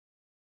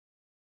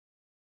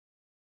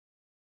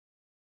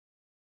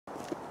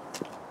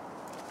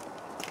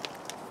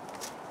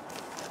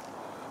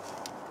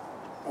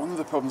One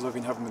of the problems I've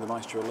been having with the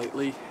Maestro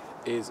lately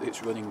is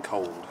it's running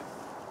cold.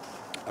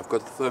 I've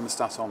got the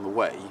thermostat on the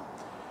way,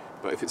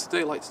 but if it's a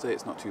day like today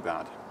it's not too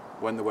bad.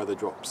 When the weather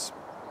drops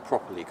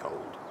properly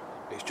cold,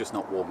 it's just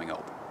not warming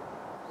up.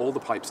 All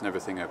the pipes and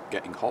everything are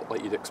getting hot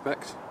like you'd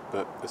expect,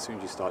 but as soon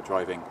as you start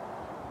driving,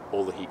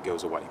 all the heat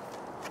goes away.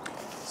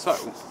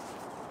 So,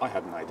 I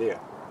had an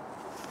idea.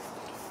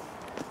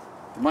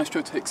 The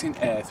Maestro takes in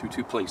air through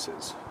two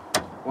places.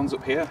 One's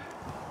up here,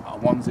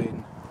 and one's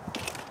in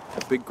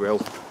a big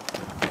grill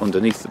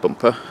underneath the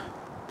bumper,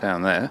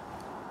 down there,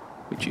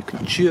 which you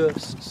can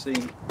just see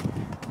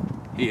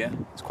here.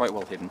 It's quite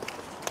well hidden.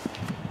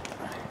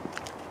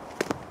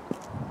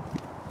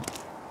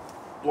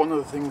 One of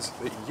the things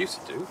that you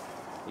used to do,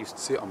 you used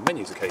to see it on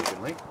menus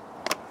occasionally,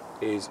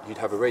 is you'd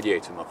have a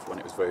radiator muff when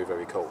it was very,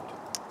 very cold.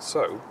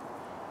 So,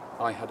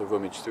 I had a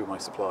rummage through my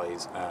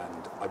supplies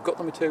and I've got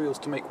the materials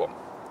to make one,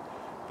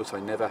 but I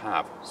never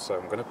have, so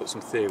I'm going to put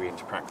some theory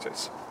into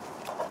practice.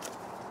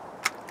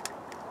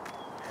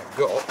 I've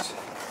got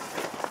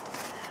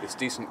this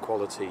decent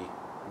quality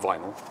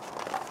vinyl,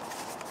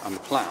 and the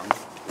plan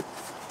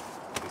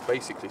is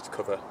basically to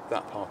cover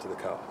that part of the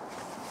car.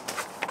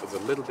 There's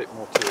a little bit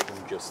more to it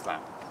than just that.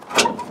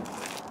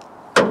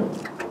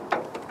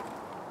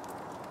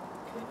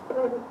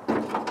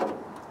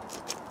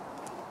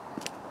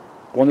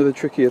 One of the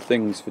trickier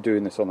things for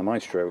doing this on the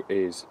Maestro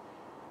is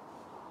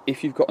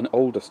if you've got an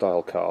older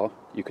style car,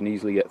 you can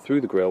easily get through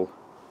the grille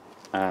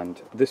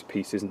and this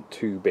piece isn't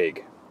too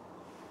big.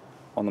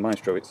 On the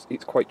Maestro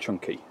it's quite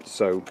chunky,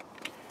 so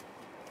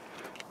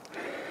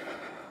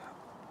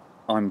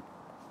I'm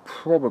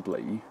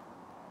probably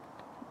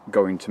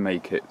going to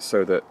make it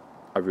so that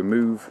I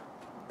remove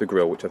the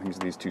grille, which I think is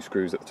these two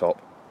screws at the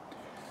top,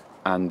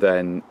 and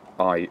then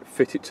I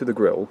fit it to the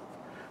grille,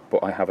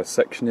 but I have a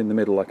section in the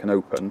middle I can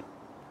open,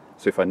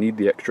 so if I need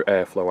the extra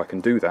airflow I can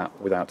do that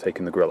without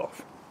taking the grille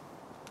off.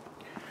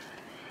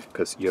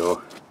 Because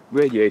your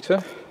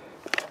radiator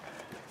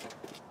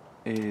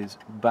is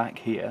back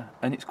here,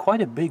 and it's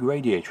quite a big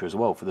radiator as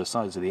well for the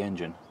size of the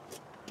engine.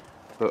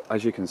 But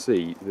as you can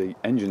see, the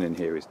engine in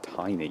here is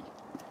tiny,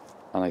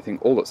 and I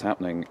think all that's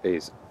happening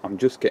is I'm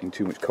just getting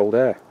too much cold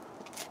air,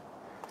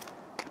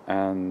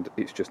 and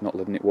it's just not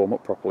letting it warm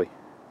up properly.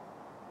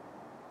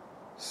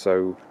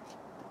 So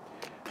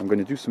I'm going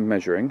to do some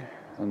measuring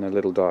and a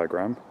little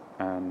diagram,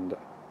 and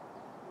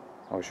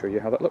I'll show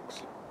you how that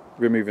looks.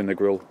 Removing the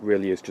grille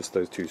really is just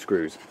those two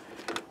screws.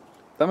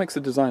 That makes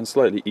the design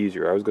slightly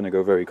easier. I was going to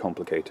go very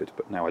complicated,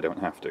 but now I don't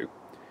have to.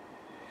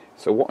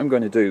 So what I'm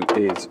going to do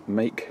is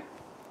make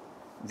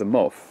the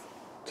muff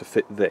to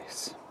fit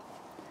this.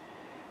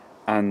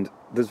 And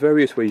there's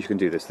various ways you can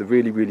do this. The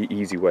really, really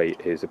easy way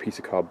is a piece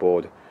of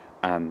cardboard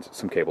and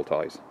some cable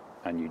ties,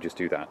 and you just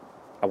do that.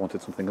 I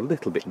wanted something a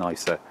little bit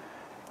nicer,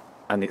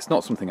 and it's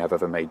not something I've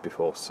ever made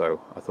before,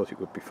 so I thought it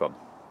would be fun.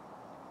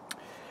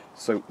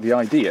 So the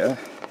idea,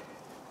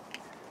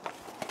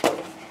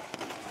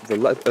 the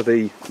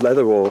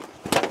leather or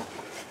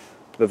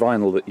the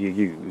vinyl that you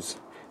use,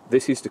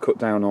 this is to cut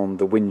down on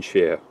the wind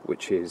shear,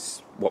 which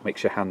is what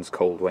makes your hands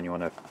cold when you're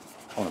on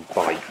a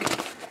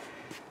bike.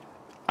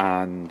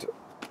 And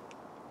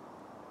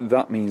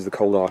that means the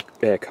cold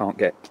air can't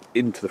get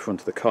into the front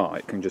of the car,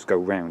 it can just go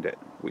round it,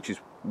 which is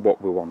what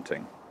we're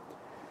wanting.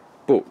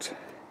 But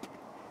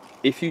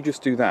if you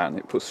just do that,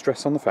 it puts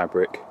stress on the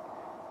fabric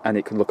and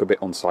it can look a bit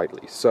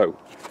unsightly. So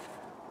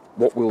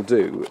what we'll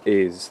do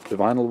is the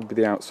vinyl will be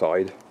the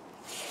outside,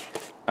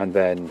 and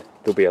then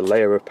there'll be a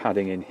layer of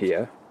padding in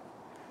here,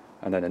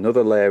 and then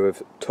another layer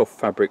of tough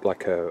fabric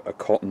like a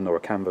cotton or a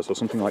canvas or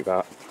something like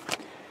that.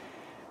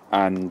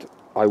 And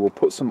I will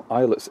put some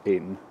eyelets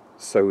in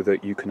so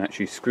that you can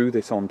actually screw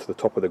this onto the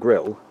top of the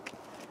grille,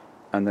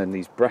 and then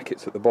these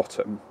brackets at the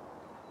bottom,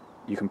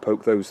 you can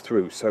poke those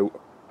through. So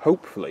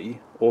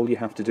hopefully all you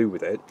have to do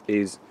with it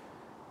is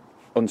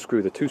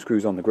unscrew the two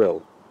screws on the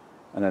grille,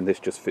 and then this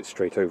just fits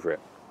straight over it.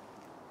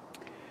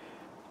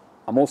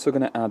 I'm also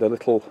going to add a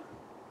little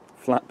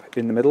flap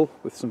in the middle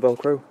with some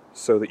Velcro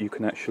so that you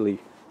can actually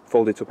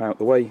fold it up out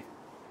the way.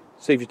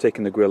 Save you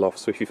taking the grille off,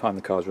 so if you find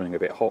the car's running a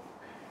bit hot,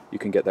 you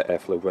can get that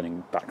airflow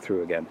running back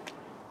through again.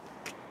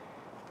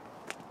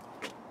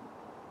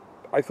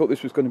 I thought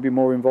this was going to be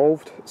more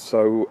involved,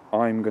 so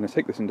I'm going to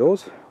take this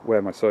indoors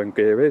where my sewing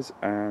gear is,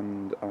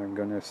 and I'm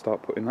going to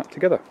start putting that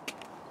together.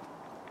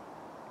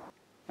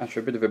 After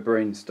a bit of a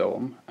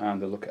brainstorm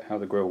and a look at how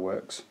the grille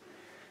works,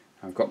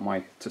 I've got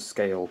my to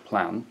scale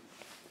plan.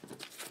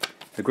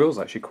 The grille's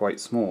actually quite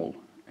small.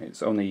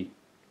 It's only,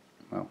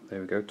 well, there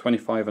we go,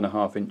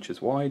 25.5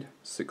 inches wide,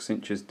 6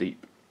 inches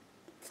deep.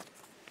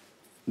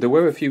 There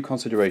were a few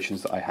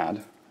considerations that I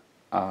had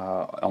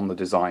on the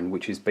design,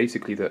 which is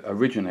basically that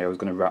originally I was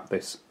going to wrap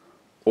this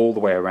all the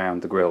way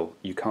around the grille.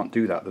 You can't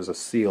do that. There's a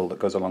seal that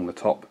goes along the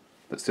top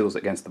that seals it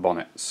against the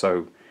bonnet,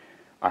 so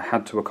I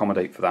had to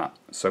accommodate for that.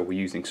 So we're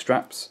using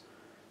straps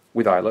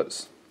with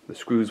eyelets. The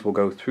screws will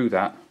go through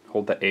that,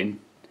 hold that in,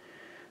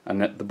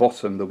 and at the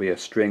bottom there'll be a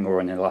string or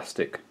an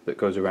elastic that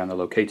goes around the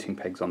locating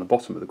pegs on the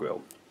bottom of the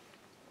grille.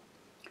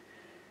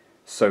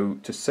 So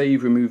to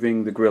save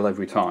removing the grill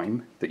every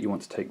time that you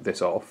want to take this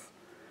off,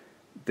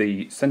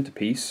 the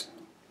centerpiece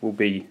will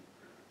be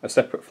a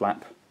separate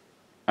flap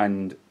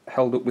and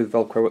held up with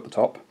Velcro at the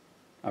top.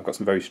 I've got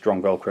some very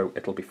strong Velcro,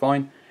 it'll be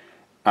fine.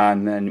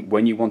 And then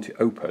when you want it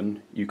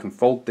open, you can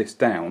fold this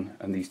down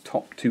and these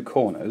top two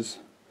corners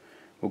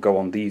will go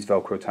on these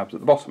Velcro tabs at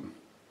the bottom.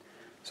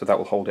 So that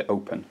will hold it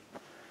open.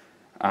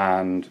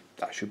 And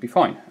that should be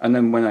fine. And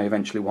then when I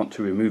eventually want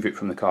to remove it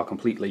from the car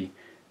completely,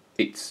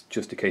 it's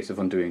just a case of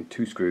undoing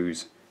two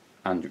screws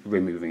and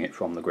removing it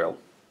from the grill.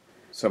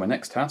 So my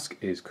next task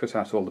is cut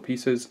out all the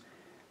pieces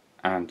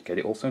and get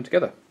it all sewn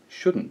together.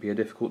 Shouldn't be a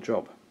difficult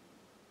job.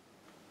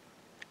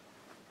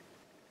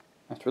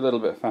 After a little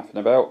bit of faffing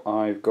about,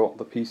 I've got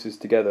the pieces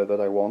together that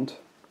I want,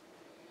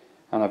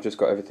 and I've just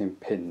got everything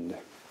pinned.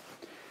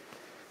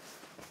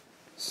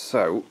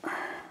 So,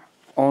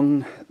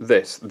 on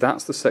this,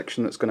 that's the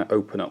section that's going to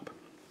open up,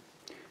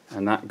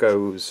 and that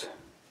goes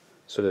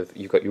sort of,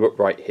 you've got your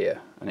upright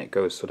here, and it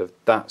goes sort of,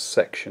 that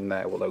section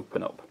there will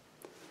open up,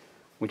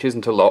 which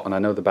isn't a lot, and I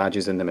know the badge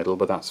is in the middle,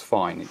 but that's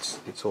fine,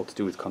 it's all to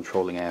do with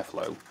controlling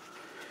airflow.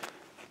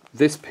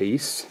 This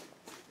piece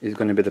is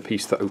going to be the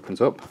piece that opens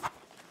up.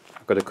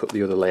 I've got to cut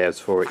the other layers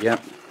for it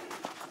yet.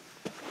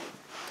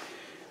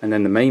 And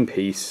then the main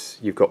piece,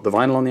 you've got the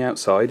vinyl on the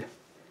outside.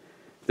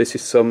 This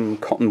is some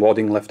cotton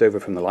wadding left over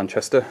from the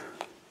Lanchester.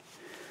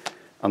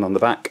 And on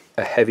the back,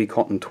 a heavy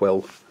cotton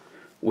twill,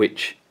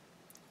 which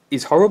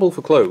is horrible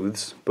for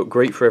clothes, but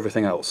great for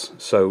everything else.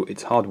 So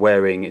it's hard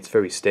wearing, it's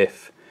very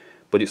stiff,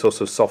 but it's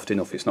also soft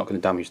enough it's not going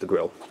to damage the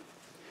grill.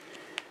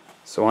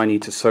 So I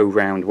need to sew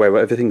round where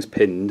everything's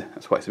pinned,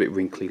 that's why it's a bit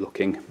wrinkly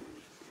looking,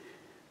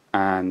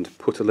 and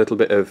put a little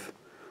bit of,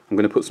 I'm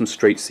going to put some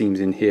straight seams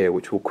in here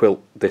which will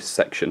quilt this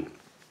section.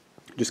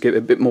 Just give it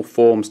a bit more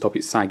form, stop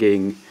it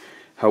sagging,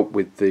 help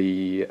with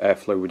the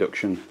airflow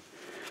reduction,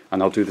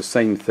 and I'll do the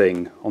same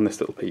thing on this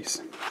little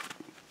piece.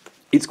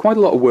 It's quite a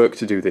lot of work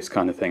to do this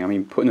kind of thing. I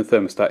mean, putting a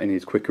thermostat in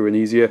is quicker and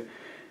easier,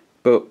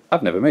 but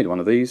I've never made one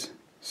of these,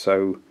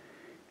 so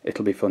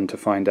it'll be fun to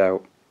find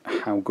out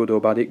how good or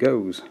bad it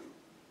goes.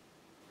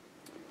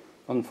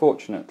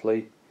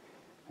 Unfortunately,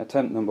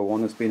 attempt number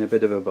one has been a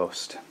bit of a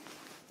bust.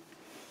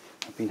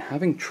 I've been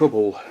having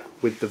trouble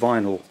with the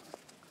vinyl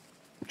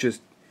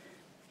just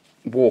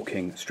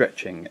walking,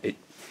 stretching.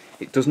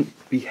 It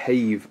doesn't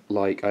behave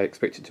like I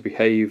expect it to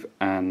behave,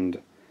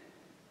 and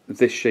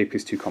this shape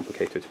is too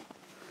complicated.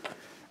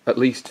 At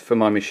least for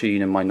my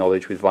machine and my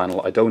knowledge with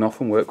vinyl, I don't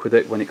often work with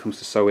it when it comes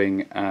to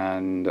sewing,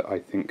 and I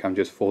think I'm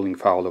just falling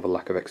foul of a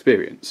lack of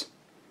experience.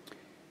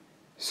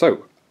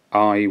 So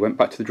I went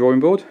back to the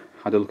drawing board,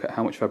 had a look at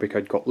how much fabric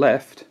I'd got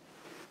left,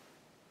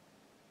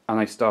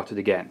 and I started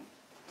again.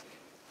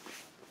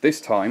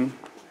 This time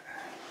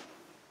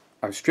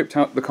I've stripped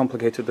out the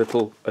complicated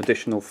little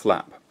additional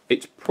flap.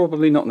 It's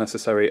probably not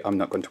necessary, I'm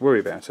not going to worry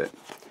about it.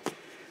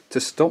 To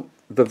stop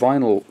the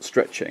vinyl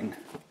stretching,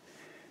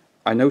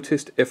 I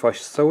noticed if I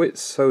sew it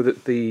so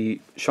that the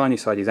shiny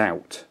side is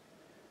out,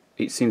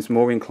 it seems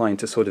more inclined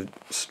to sort of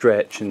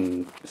stretch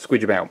and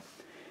squidge about.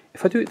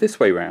 If I do it this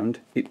way round,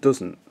 it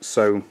doesn't.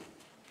 So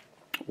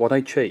what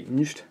I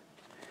changed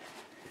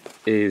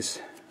is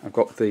I've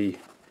got the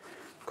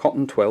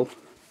cotton twill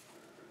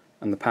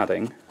and the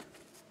padding,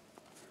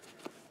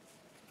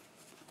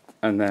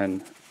 and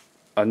then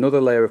another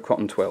layer of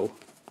cotton twill,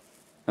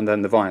 and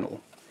then the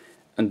vinyl.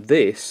 And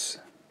this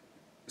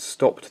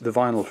stopped the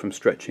vinyl from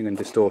stretching and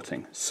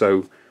distorting.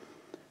 So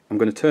I'm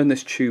going to turn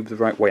this tube the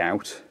right way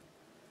out,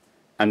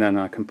 and then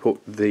I can put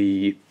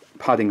the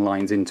padding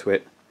lines into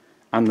it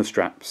and the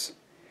straps.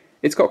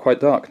 It's got quite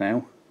dark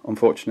now,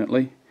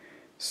 unfortunately,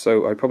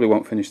 so I probably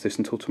won't finish this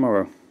until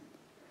tomorrow.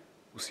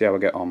 We'll see how I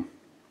get on.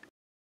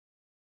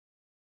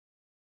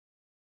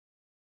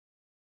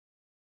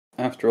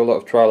 After a lot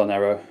of trial and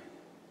error,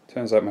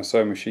 turns out my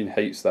sewing machine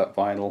hates that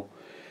vinyl,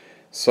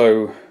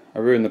 so I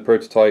ruined the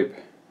prototype,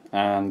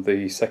 and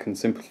the second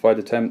simplified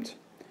attempt,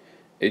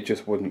 it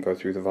just wouldn't go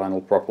through the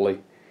vinyl properly,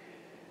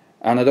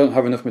 and I don't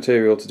have enough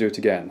material to do it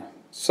again.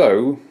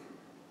 So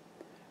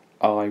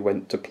I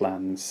went to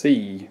plan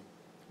C,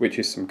 which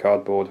is some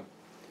cardboard,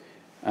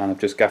 and I've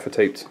just gaffer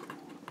taped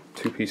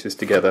two pieces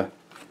together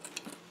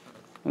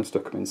and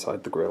stuck them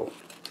inside the grill,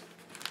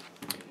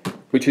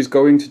 which is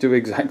going to do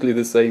exactly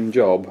the same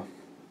job,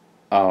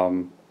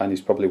 and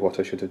is probably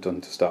what I should have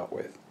done to start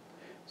with.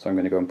 So I'm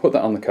going to go and put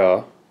that on the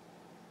car,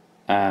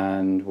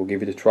 and we'll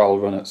give it a trial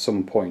run at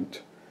some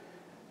point.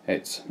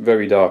 It's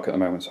very dark at the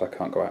moment, so I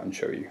can't go out and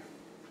show you.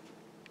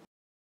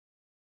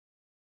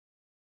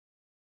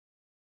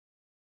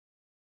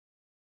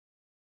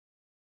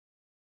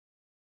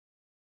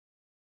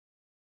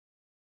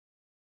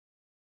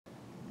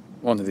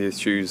 One of the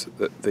issues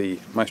that the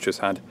Maestro's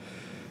had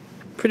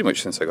pretty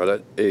much since I got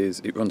it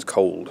is it runs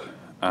cold,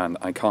 and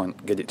I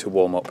can't get it to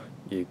warm up.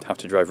 You have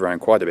to drive around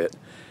quite a bit,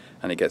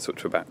 and it gets up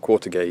to about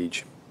quarter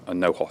gauge and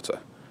no hotter.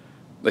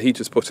 The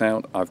heater's put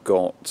out, I've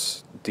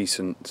got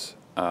decent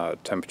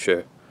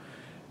temperature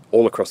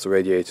all across the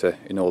radiator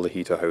in all the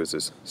heater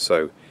hoses,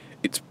 so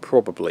it's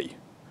probably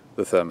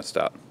the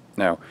thermostat.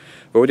 Now,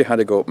 I've already had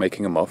a go at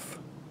making a muff,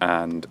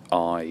 and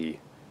I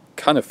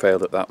kind of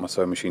failed at that. My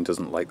sewing machine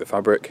doesn't like the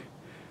fabric,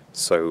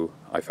 so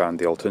I found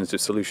the alternative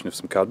solution of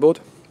some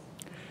cardboard,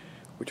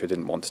 which I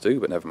didn't want to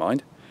do, but never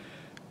mind.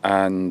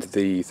 And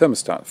the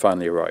thermostat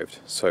finally arrived,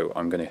 so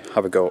I'm going to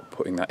have a go at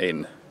putting that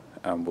in,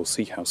 and we'll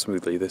see how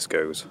smoothly this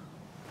goes.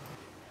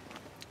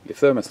 Your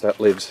thermostat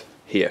lives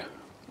here,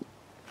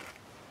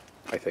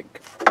 I think.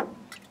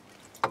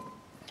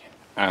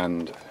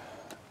 And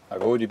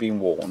I've already been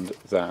warned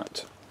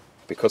that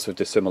because of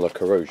dissimilar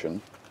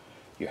corrosion,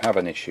 you have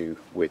an issue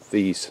with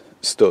these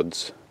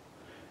studs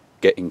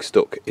getting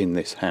stuck in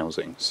this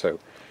housing. So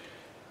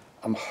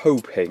I'm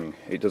hoping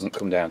it doesn't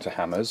come down to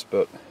hammers,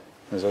 but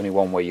there's only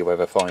one way you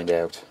ever find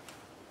out.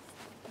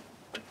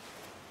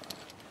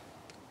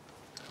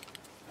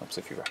 Helps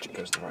if your ratchet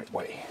goes the right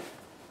way.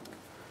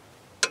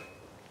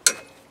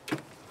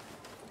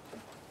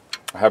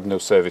 I have no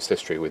service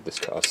history with this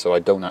car, so I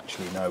don't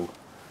actually know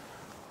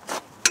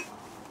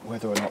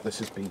whether or not this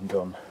has been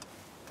done.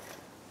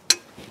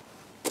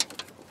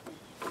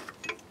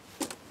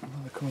 Well,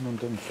 they're coming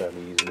undone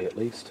fairly easily, at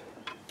least.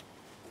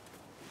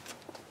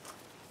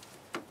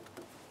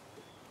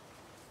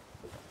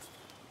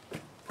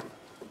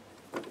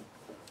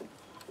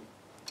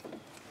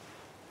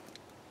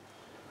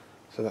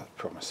 So that's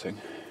promising.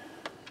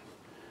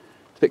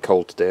 It's a bit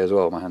cold today as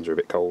well, my hands are a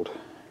bit cold.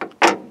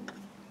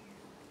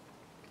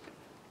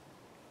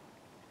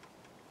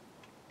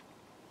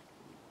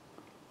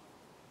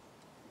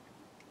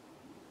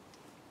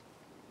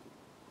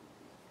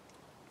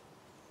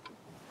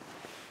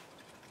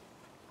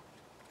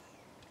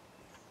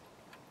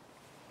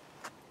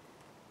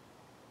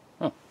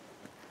 Oh,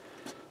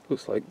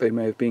 looks like they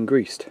may have been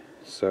greased,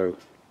 so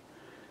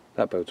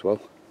that bodes well.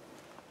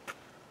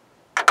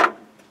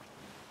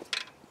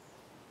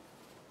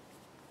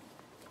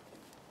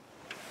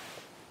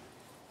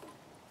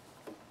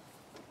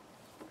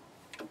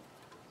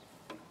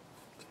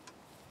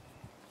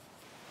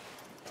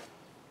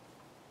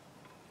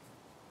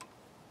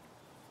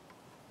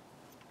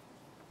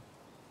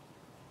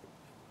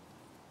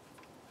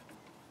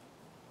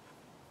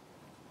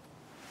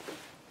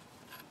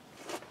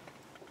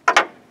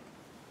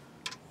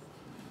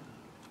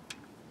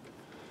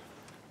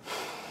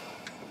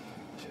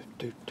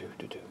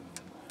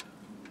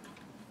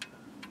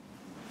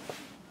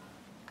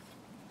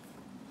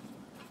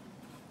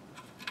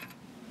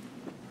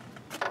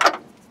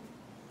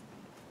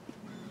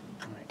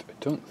 Right, I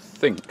don't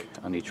think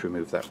I need to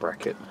remove that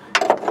bracket.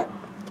 I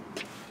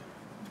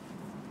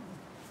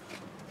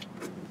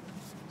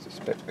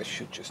suspect this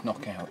should just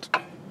knock out.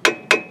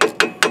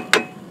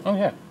 Oh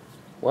yeah,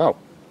 wow.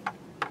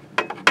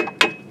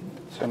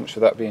 So much for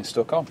that being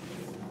stuck on.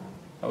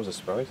 That was a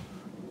surprise.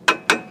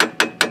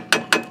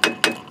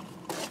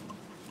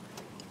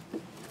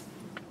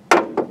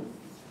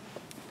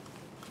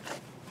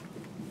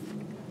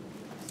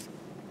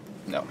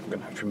 No, I'm going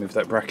to have to remove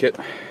that bracket.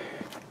 What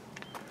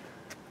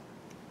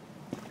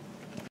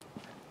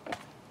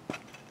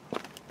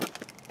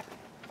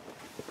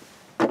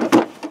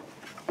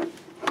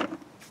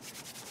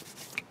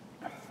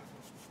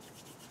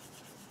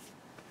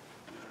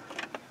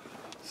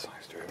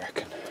size do I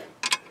reckon?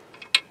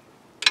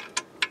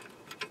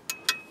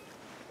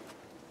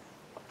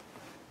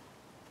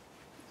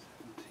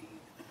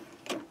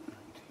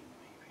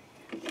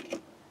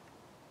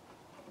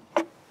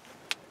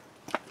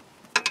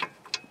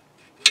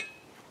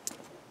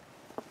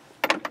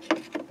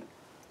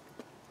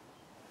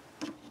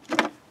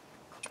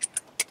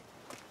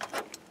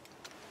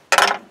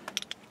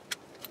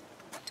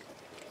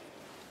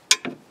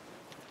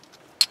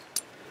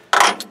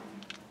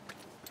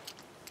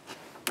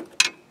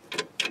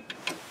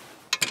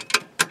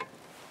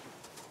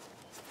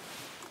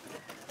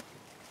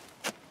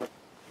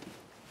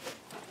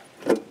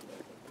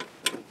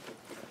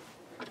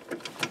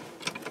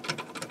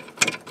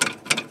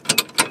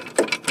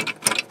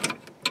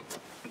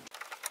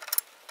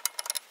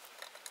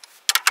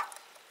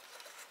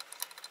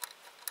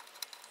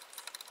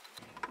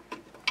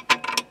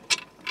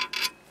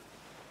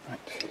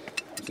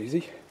 That was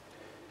easy.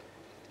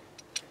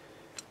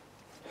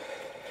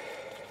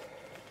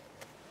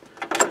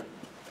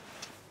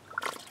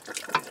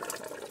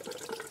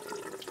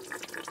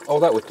 Oh,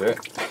 that would do it.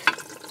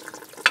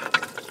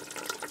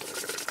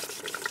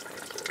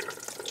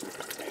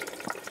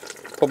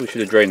 Probably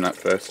should have drained that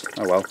first.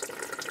 Oh well.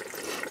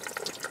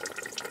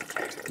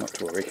 Not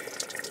to worry.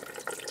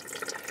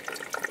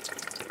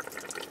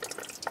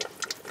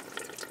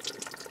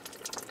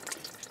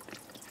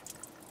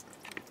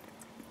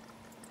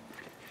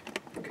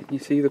 Can you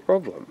see the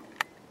problem?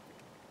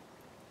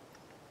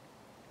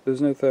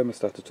 There's no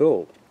thermostat at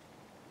all.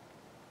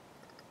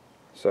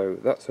 So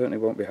that certainly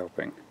won't be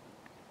helping.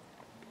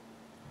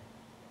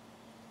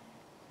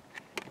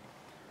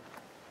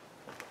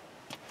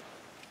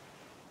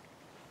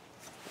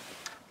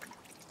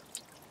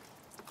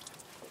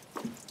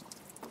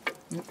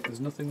 Yep, there's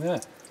nothing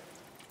there.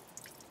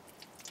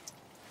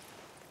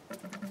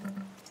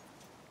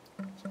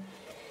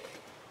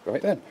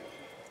 Right then.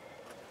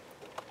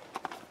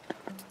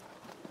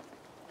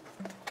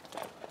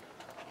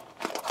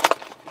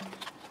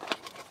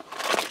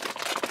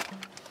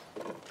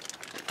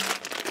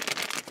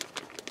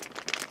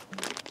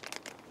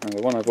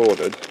 the one I've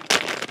ordered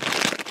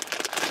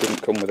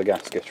didn't come with a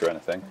gasket or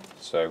anything,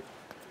 so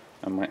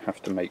I might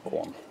have to make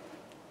one.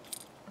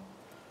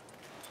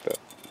 But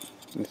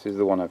this is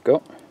the one I've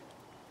got.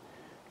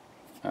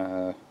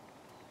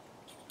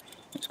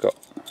 It's got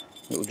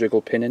a little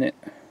jiggle pin in it,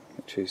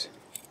 which is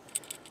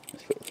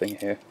this little thing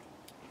here.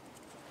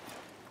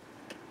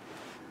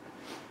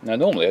 Now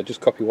normally I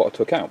just copy what I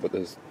took out, but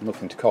there's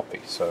nothing to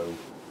copy, so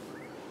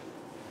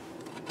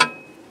not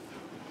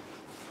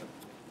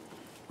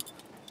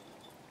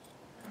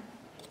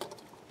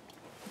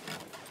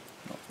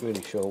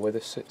really sure where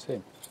this sits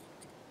in.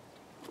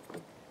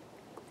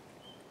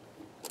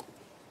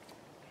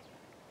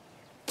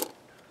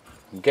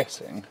 I'm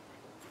guessing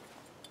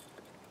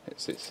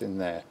it sits in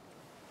there.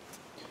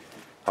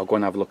 I'll go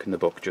and have a look in the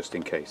book just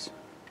in case.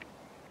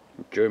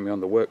 Join me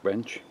on the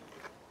workbench.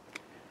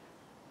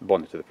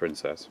 Bonnet of the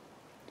Princess.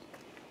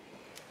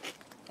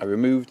 I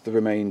removed the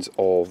remains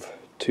of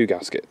 2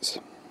 gaskets,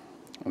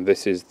 and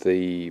this is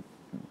the,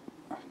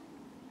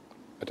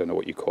 I don't know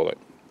what you call it,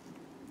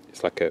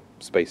 it's like a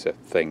spacer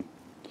thing.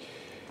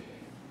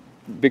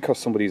 Because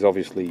somebody's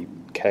obviously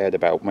cared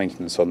about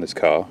maintenance on this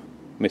car,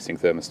 missing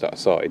thermostat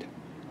aside,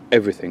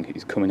 everything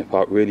is coming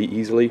apart really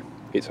easily.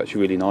 It's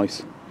actually really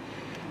nice.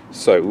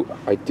 So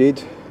I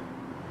did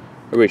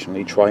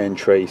originally try and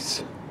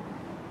trace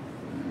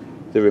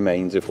the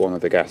remains of one of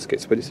the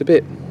gaskets, but it's a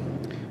bit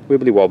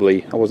wibbly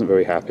wobbly. I wasn't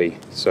very happy.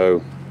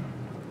 So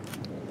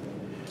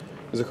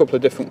there's a couple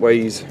of different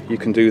ways you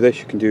can do this.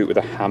 You can do it with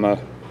a hammer,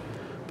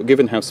 but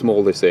given how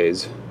small this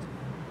is,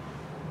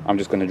 I'm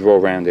just going to draw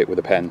around it with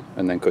a pen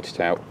and then cut it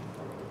out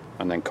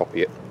and then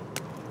copy it.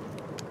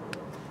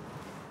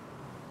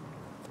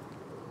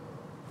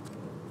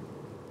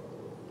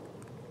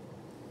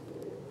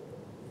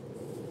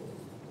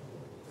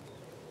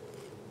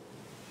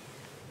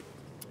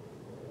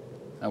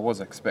 I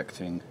was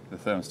expecting the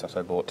thermostat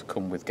I bought to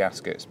come with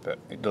gaskets, but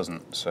it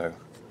doesn't, so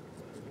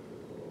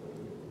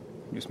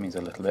it just means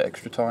a little bit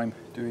extra time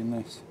doing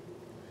this.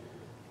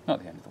 Not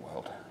the end of the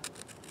world.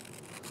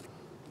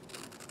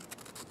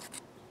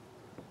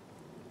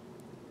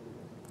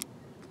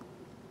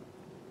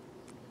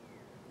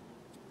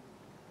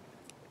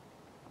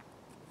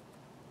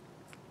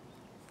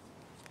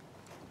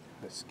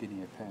 A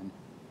skinnier pen.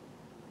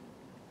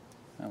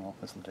 Oh well,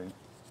 this'll do.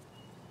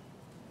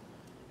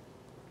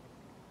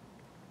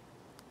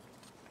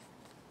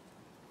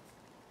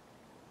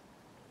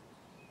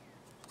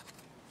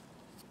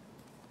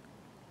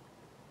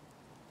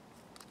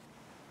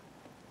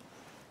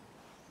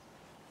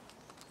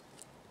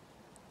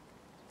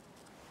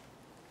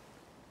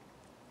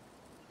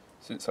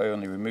 Since I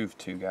only removed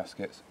 2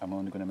 gaskets, I'm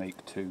only going to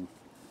make 2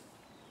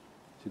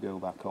 to go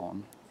back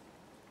on.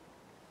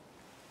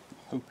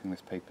 I'm hoping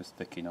this paper's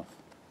thick enough.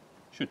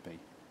 Should be.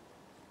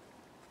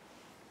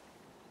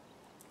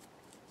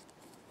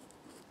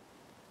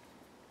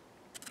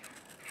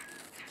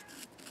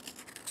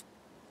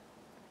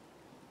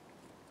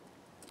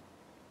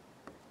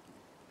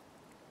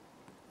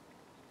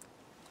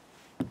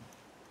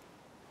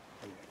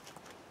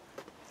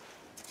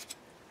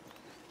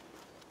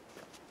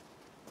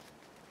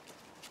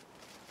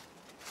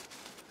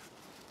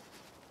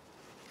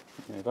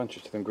 The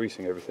advantage to them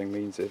greasing everything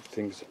means that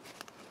things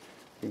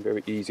been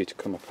very easy to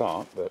come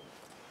apart, but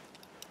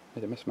I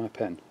made a mess of my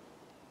pen.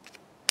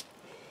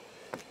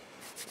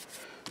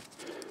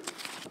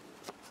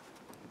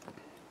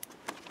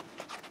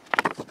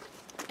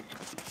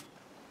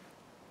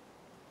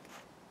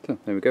 So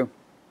there we go.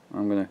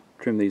 I'm going to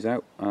trim these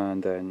out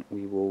and then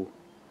we will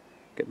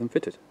get them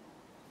fitted.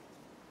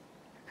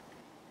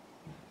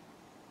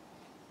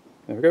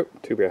 There we go,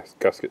 2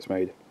 gaskets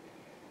made.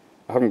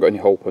 I haven't got any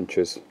hole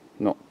punchers,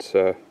 not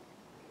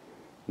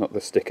the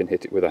stick and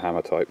hit it with a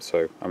hammer type,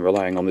 so I'm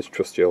relying on this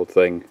trusty old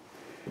thing,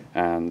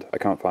 and I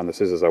can't find the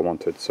scissors I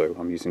wanted, so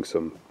I'm using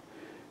some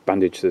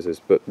bandage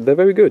scissors, but they're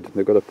very good.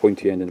 They've got a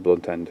pointy end and a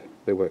blunt end.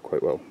 They work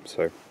quite well,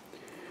 so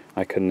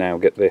I can now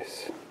get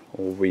this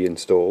all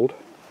reinstalled,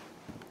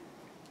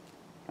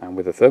 and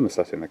with a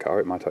thermostat in the car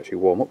it might actually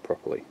warm up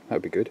properly. That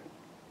would be good.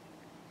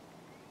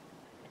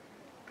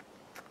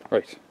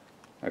 Right,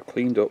 I've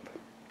cleaned up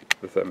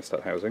the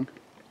thermostat housing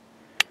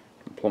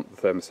and plumped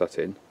the thermostat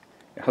in.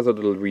 It has a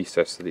little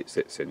recess that it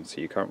sits in,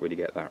 so you can't really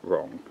get that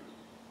wrong.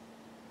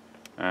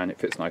 And it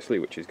fits nicely,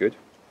 which is good.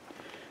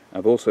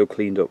 I've also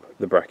cleaned up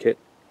the bracket,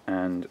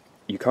 and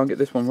you can't get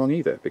this one wrong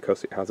either,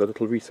 because it has a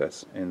little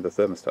recess in the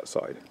thermostat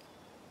side.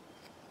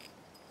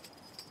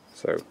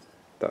 So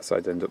that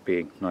side ends up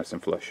being nice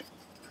and flush.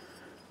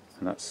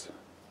 And that's,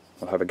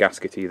 we'll have a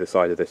gasket either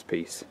side of this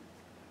piece.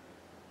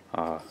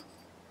 And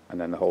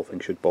then the whole thing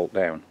should bolt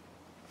down,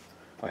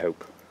 I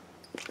hope.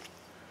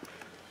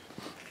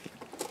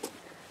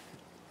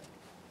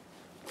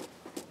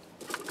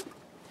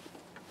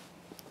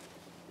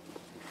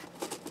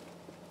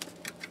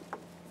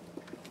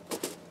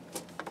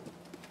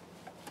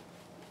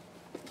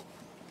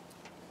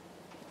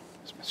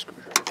 There's my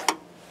screwdriver.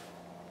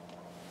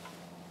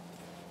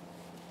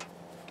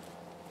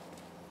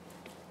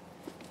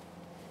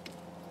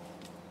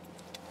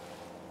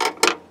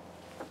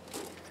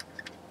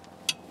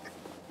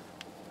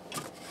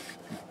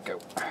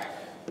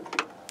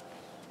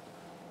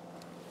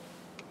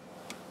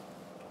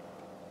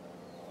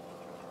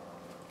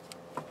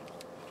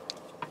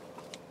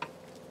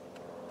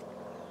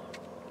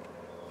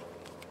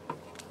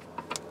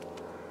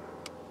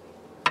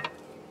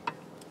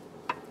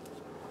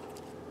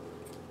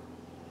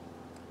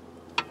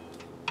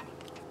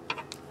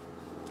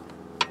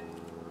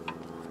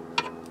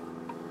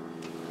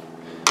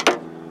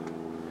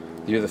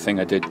 the other thing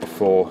I did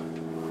before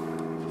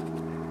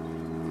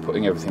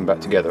putting everything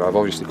back together, I've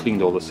obviously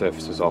cleaned all the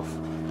surfaces off.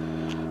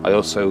 I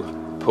also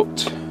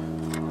put,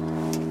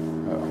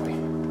 where are we?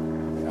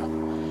 Yeah.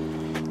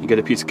 You get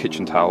a piece of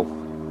kitchen towel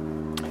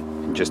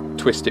and just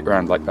twist it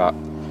around like that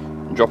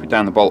and drop it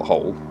down the bolt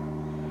hole.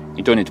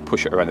 You don't need to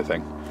push it or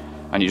anything,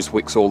 and you just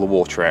wicks all the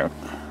water out.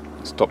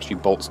 It stops you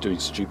bolts doing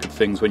stupid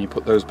things when you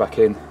put those back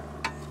in.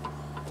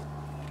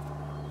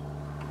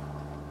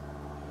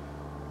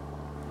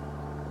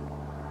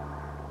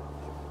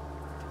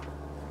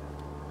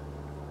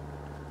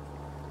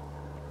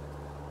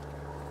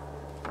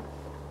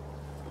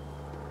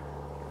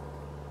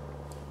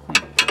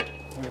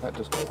 Maybe that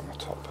does go on the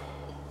top.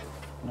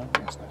 No,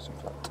 that's nice and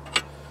flat.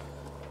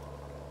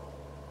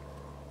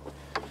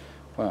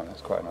 Wow,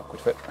 that's quite an awkward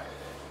fit.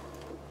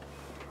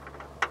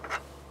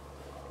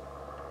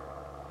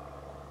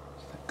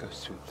 So that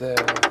goes through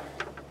there.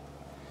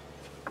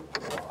 Oh,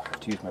 I have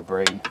to use my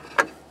brain.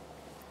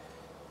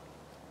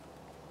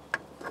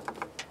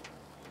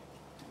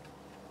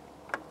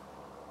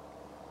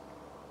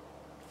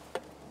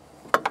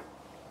 I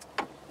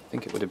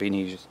think it would have been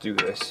easier to do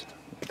this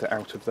with it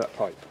out of that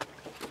pipe.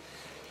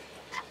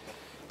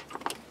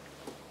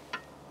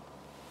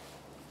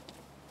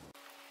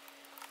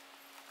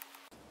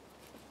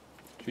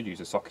 Should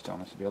use a socket on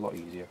this, it'd be a lot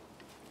easier.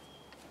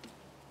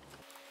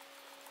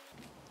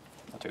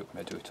 I'll do it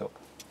when I do it up.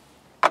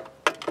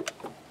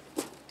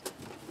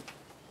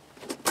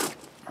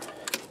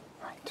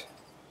 Right.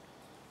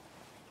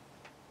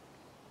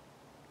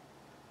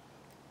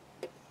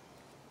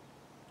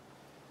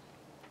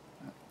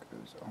 That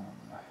goes on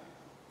there.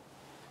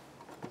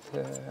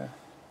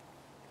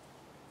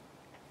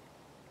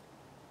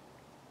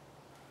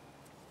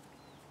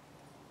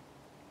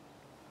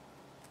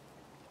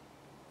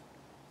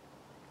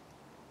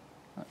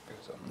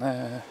 On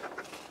there.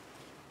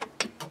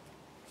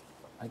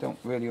 I don't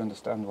really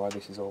understand why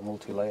this is all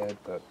multi-layered,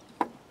 but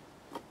I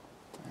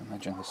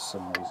imagine there's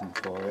some reason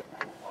for it.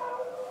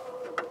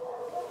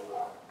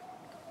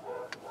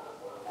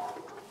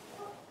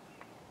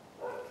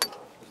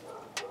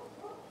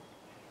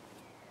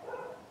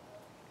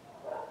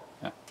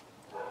 Yeah.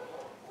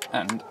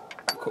 And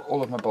I've cut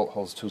all of my bolt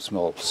holes too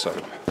small, so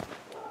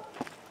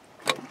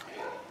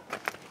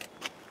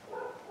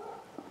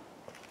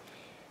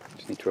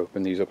just need to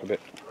open these up a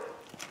bit.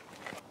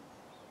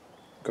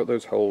 Got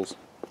those holes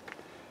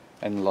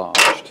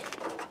enlarged,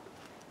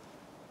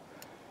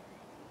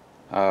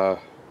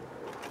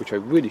 which I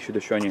really should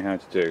have shown you how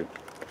to do.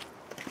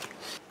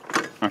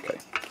 Okay,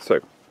 so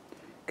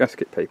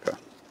gasket paper,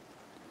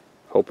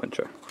 hole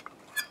puncher,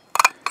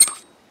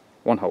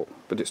 one hole,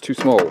 but it's too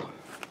small.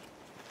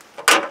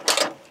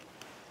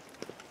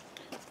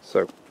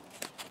 So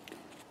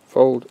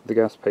fold the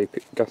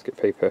gasket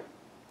paper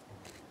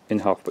in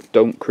half, but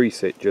don't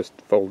crease it, just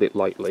fold it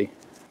lightly.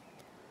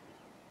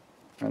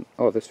 And,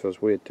 oh, this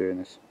feels weird doing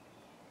this.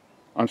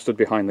 I'm stood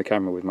behind the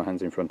camera with my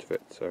hands in front of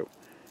it, so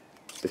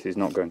this is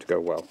not going to go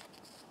well.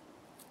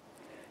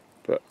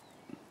 But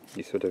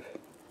you sort of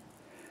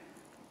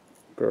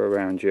go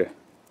around you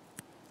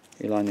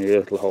line your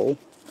little hole,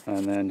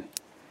 and then,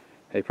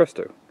 hey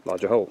presto,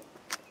 larger hole.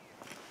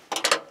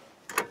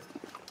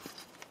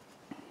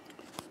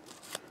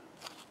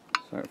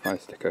 So if I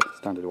stick a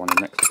standard one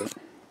in next to it.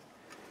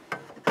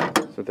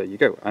 So there you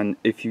go. And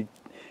if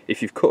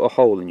you've cut a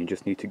hole and you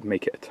just need to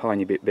make it a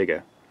tiny bit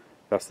bigger,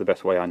 that's the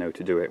best way I know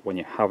to do it when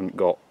you haven't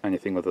got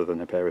anything other than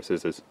a pair of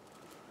scissors.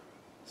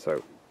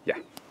 So, yeah.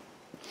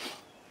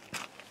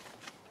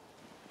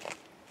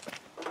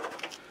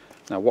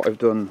 Now what I've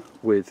done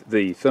with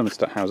the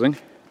thermostat housing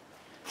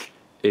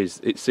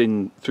is it's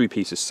in 3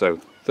 pieces, so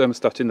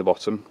thermostat in the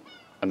bottom,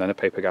 and then a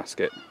paper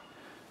gasket,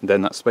 and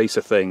then that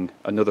spacer thing,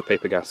 another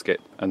paper gasket,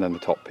 and then the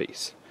top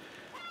piece.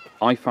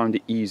 I found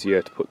it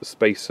easier to put the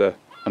spacer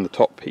and the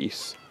top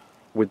piece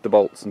with the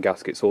bolts and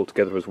gaskets all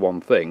together as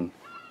one thing,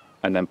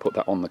 and then put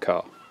that on the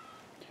car.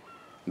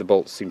 The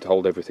bolts seem to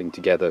hold everything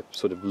together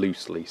sort of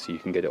loosely, so you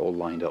can get it all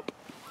lined up.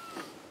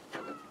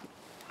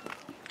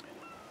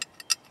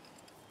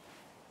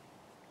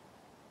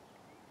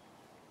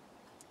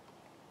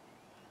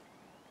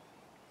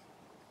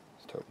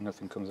 Just hope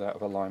nothing comes out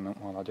of alignment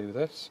while I do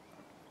this.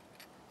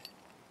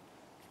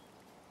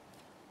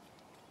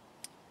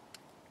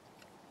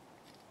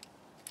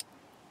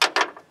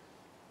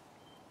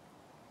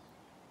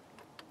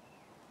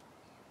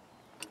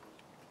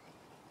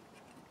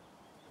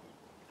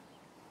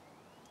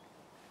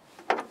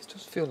 This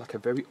does feel like a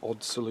very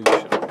odd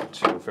solution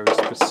to a very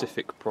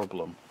specific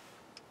problem.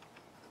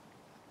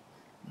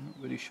 I'm not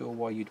really sure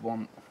why you'd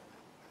want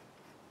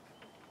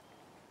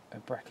a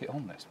bracket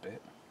on this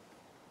bit,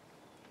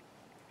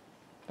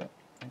 but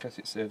I guess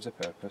it serves a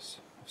purpose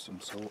of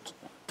some sort.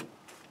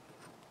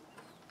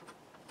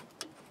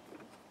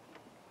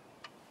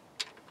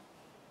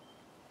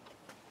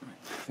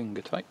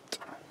 Finger tight.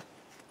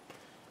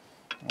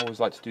 I always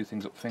like to do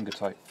things up finger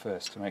tight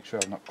first to make sure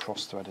I've not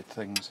cross-threaded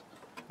things,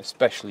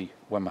 especially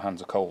when my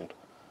hands are cold,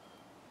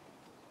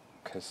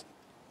 because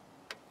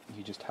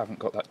you just haven't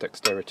got that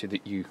dexterity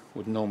that you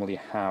would normally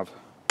have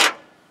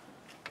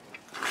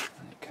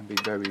can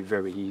be very,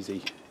 very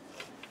easy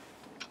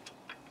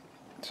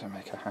to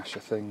make a hash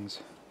of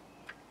things.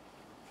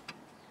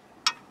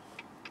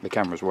 The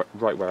camera's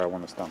right where I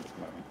want to stand at the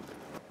moment.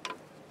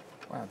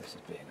 Wow, this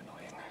is being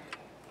annoying.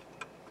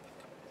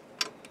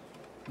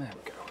 There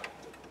we go.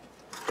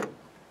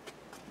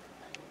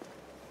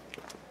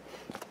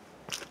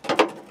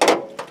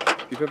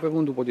 If you've ever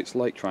wondered what it's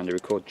like trying to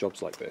record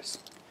jobs like this,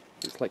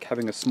 it's like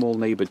having a small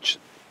neighbour's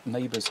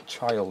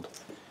child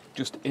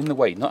just in the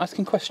way, not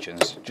asking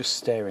questions, just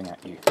staring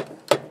at you.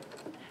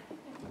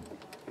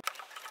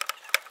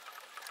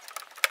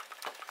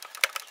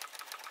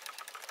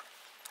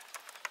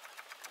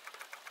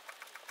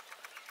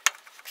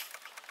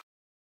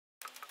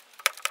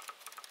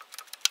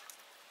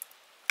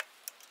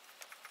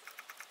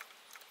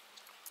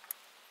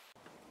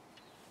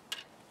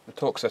 The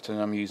torque setting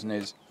I'm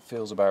using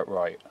feels about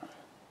right.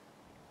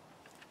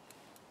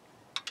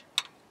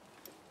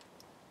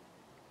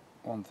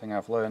 One thing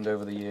I've learned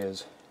over the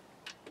years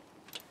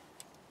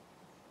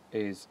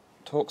is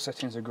torque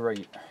settings are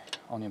great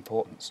on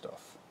important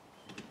stuff,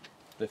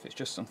 but if it's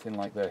just something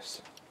like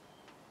this,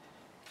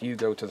 if you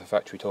go to the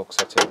factory torque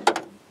setting,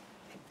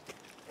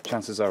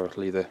 chances are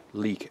it'll either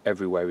leak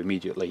everywhere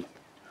immediately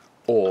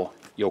or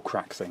you'll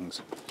crack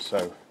things.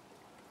 So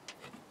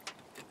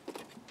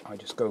I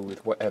just go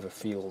with whatever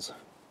feels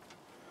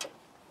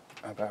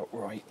about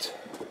right.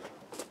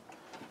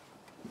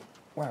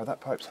 Wow, that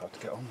pipe's hard to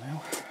get on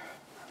now.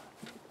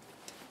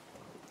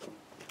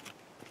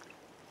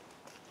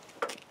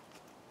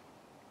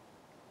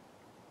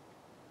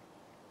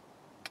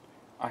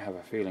 I have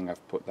a feeling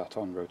I've put that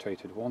on,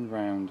 rotated one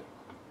round.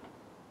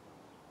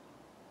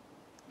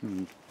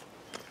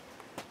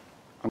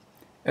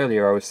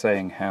 Earlier I was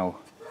saying how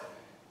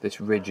this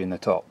ridge in the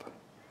top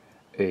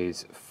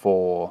is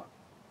for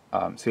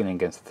sealing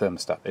against the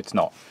thermostat. It's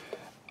not.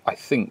 I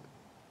think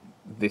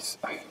this...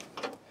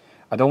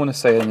 I don't want to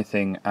say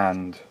anything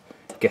and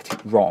get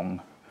it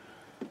wrong,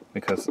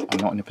 because I'm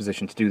not in a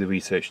position to do the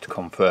research to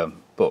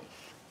confirm, but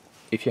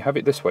if you have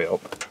it this way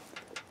up,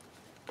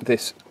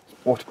 this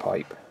water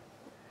pipe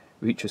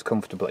reaches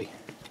comfortably.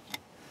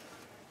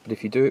 But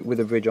if you do it with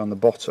a ridge on the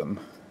bottom,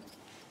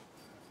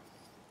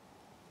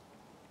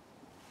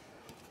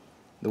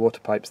 the water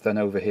pipe's then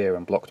over here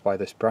and blocked by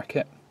this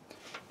bracket,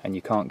 and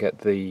you can't get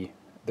the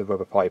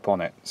rubber pipe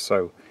on it,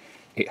 so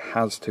it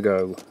has to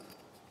go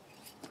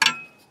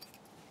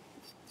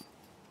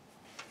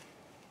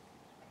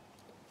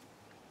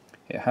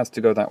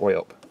that way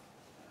up.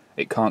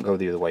 It can't go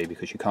the other way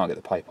because you can't get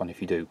the pipe on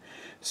if you do.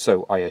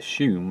 So I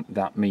assume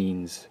that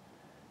means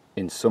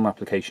in some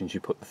applications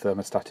you put the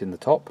thermostat in the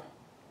top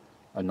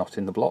and not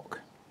in the block.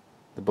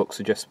 The book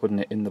suggests putting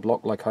it in the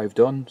block like I've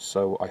done,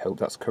 so I hope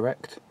that's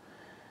correct.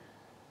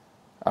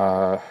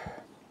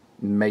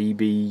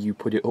 Maybe you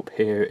put it up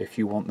here if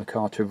you want the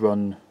car to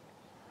run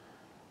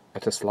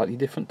at a slightly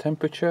different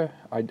temperature.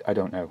 I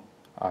don't know.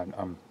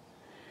 I'm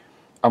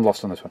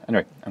lost on this one.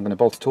 Anyway, I'm going to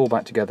bolt it all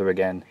back together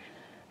again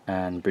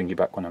and bring you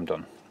back when I'm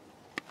done.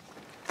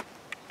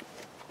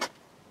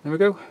 There we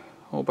go,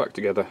 all back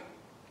together.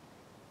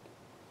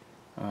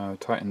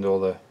 Tightened all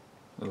the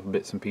little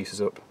bits and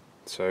pieces up,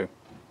 so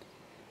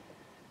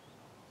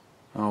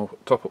I'll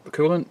top up the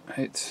coolant.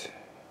 It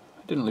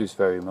didn't lose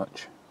very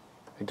much.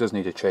 It does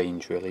need a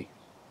change, really.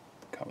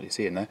 Can't really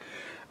see in there.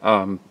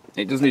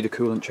 It does need a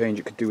coolant change.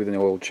 It could do with an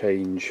oil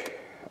change.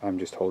 I'm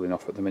just holding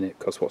off at the minute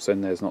because what's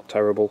in there is not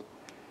terrible.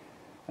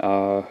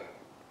 I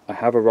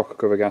have a rocker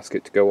cover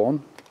gasket to go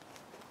on.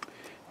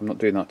 I'm not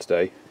doing that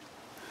today.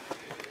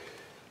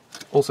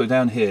 Also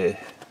down here,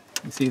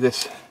 you see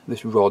this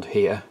rod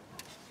here,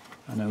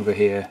 and over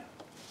here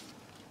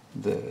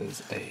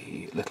there's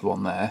a little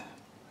one there,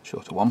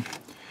 shorter one.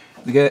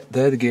 They're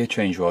the gear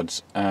change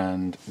rods,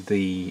 and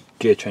the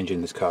gear change in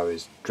this car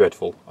is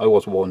dreadful. I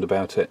was warned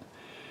about it.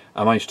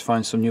 I managed to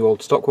find some new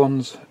old stock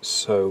ones,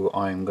 so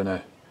I'm going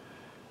to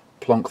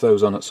plonk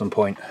those on at some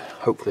point.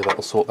 Hopefully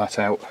that'll sort that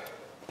out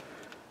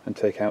and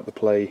take out the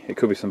play. It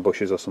could be some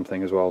bushes or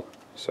something as well.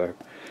 So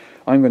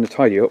I'm going to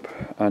tidy up,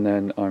 and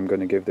then I'm going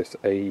to give this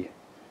a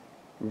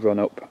run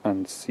up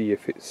and see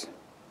if it's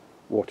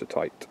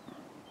watertight.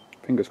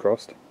 Fingers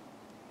crossed.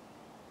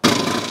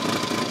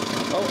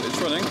 Oh, it's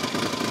running.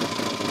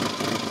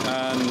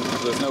 And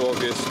there's no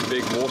obvious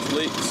big water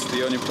leaks.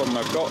 The only problem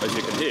I've got, as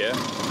you can hear,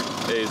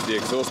 is the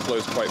exhaust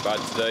blows quite bad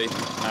today.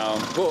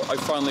 But I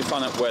finally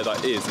found out where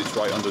that is. It's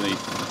right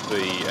underneath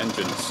the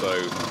engine,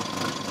 so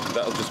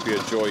that'll just be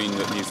a join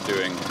that needs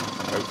doing.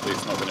 Hopefully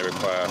it's not going to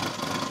require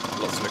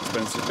lots of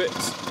expensive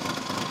bits.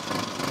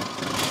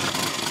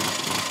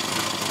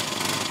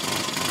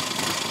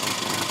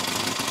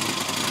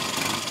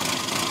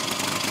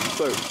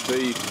 So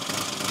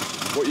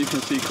what you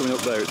can see coming up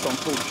there, it's on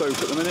full choke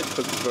at the minute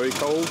because it's very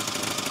cold.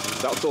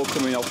 That's all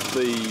coming off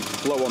the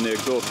blow on the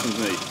exhaust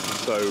underneath.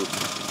 So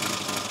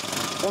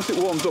once it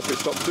warms up, it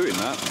stops doing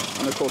that,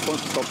 and of course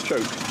once it stops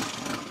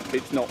choke,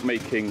 it's not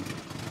making,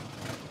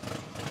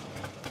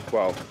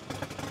 well,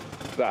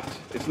 that.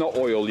 It's not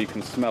oil, you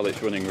can smell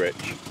it's running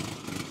rich.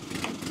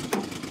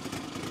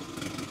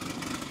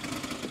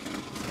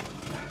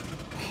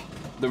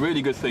 the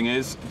really good thing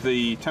is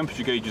the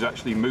temperature gauge is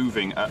actually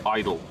moving at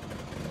idle.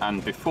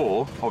 And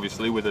before,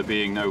 obviously, with there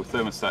being no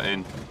thermostat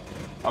in,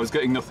 I was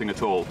getting nothing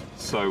at all.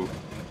 So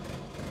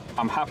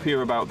I'm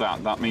happier about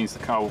that. That means the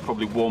car will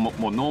probably warm up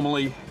more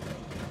normally,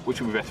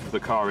 which will be better for the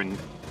car in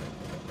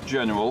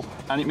general.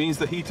 And it means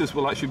the heaters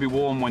will actually be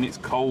warm when it's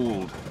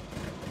cold.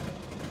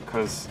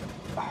 Because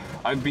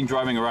I've been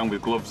driving around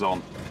with gloves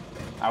on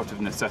out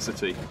of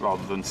necessity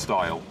rather than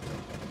style.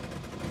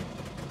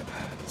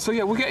 So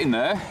yeah, we're getting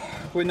there.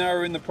 We're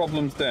narrowing the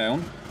problems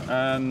down,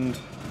 and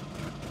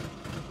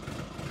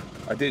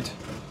I did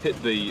hit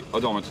the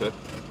odometer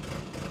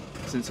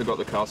since I got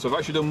the car, so I've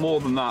actually done more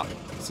than that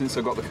since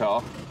I got the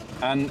car,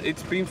 and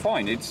it's been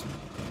fine. It's,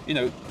 you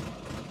know,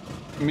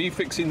 me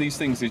fixing these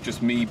things is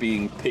just me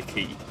being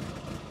picky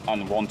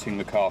and wanting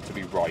the car to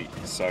be right,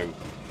 so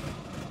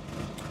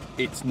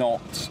it's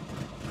not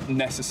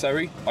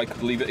necessary. I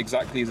could leave it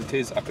exactly as it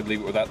is, I could leave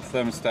it without the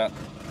thermostat.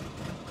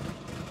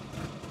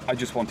 I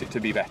just want it to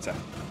be better.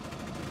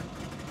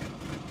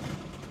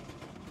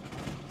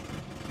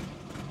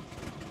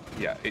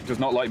 Yeah, it does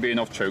not like being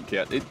off choke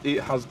yet.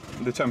 It has,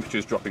 the temperature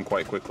is dropping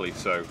quite quickly,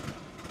 so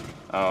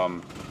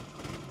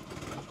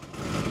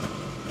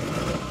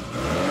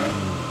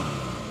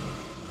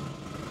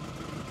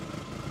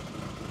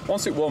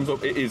once it warms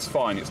up, it is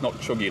fine. It's not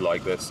chuggy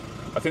like this.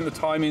 I think the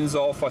timing's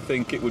off. I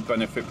think it would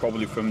benefit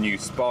probably from new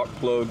spark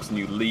plugs,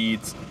 new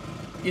leads,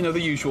 you know, the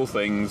usual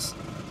things.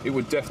 It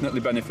would definitely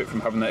benefit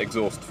from having that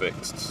exhaust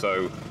fixed,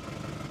 so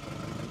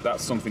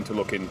that's something to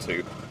look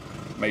into,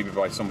 maybe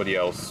by somebody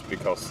else,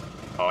 because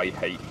I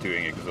hate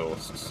doing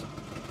exhausts.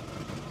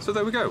 So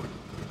there we go.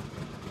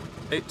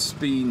 It's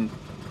been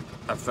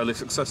a fairly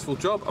successful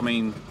job. I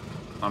mean,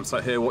 I'm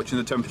sat here watching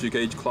the temperature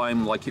gauge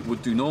climb like it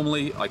would do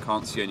normally. I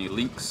can't see any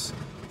leaks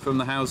from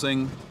the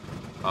housing.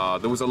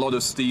 There was a lot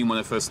of steam when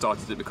I first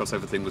started it because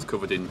everything was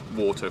covered in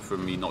water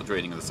from me not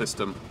draining the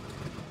system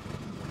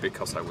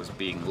because I was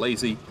being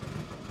lazy.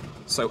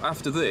 So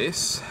after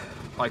this,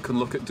 I can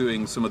look at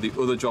doing some of the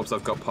other jobs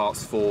I've got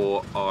parts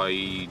for.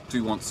 I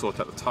do want to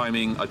sort out the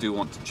timing, I do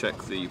want to check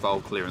the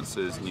valve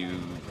clearances, new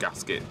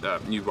gasket,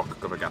 new rocker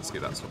cover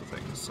gasket, that sort of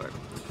thing. So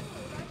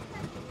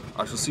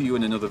I shall see you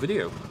in another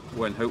video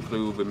when hopefully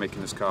we'll be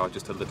making this car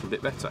just a little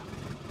bit better.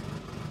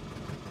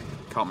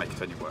 Can't make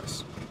it any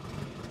worse.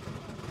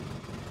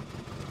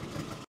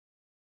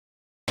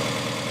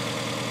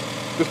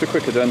 Just a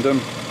quick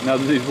addendum, now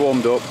that it's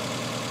warmed up,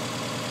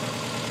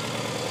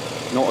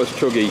 not as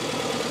chuggy,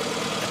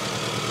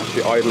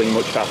 actually idling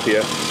much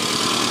happier.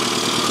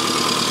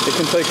 It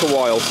can take a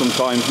while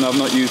sometimes, and I've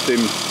not used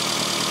him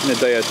in a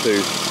day or two,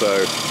 so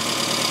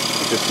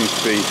it just seems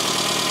to be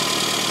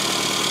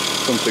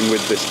something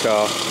with this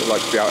car. I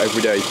like to be out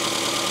every day,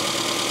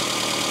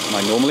 and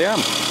I normally am.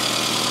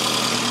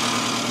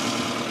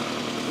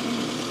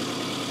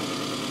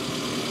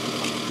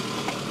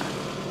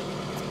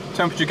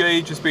 Temperature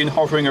gauge has been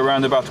hovering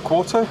around about a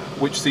quarter,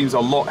 which seems a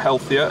lot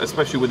healthier,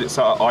 especially with it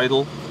sat at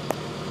idle.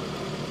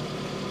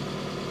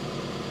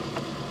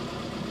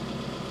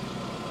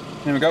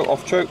 There we go,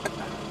 off choke.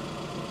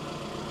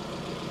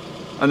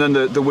 And then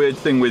the weird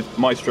thing with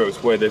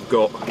Maestros, where they've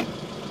got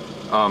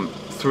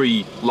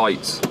 3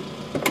 lights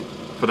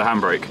for the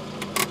handbrake,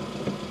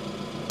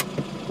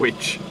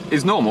 which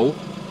is normal.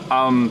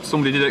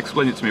 Somebody did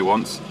explain it to me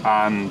once,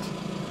 and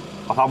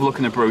I'll have a look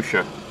in the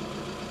brochure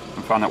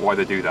and find out why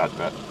they do that.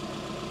 But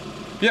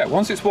yeah,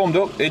 once it's warmed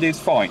up, it is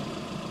fine.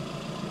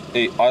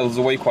 It idles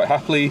away quite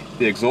happily,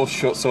 the exhaust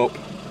shuts up,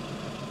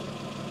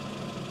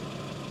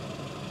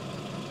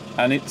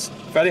 and it's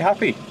fairly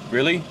happy,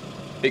 really.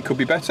 It could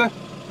be better,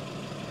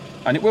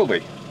 and it will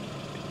be.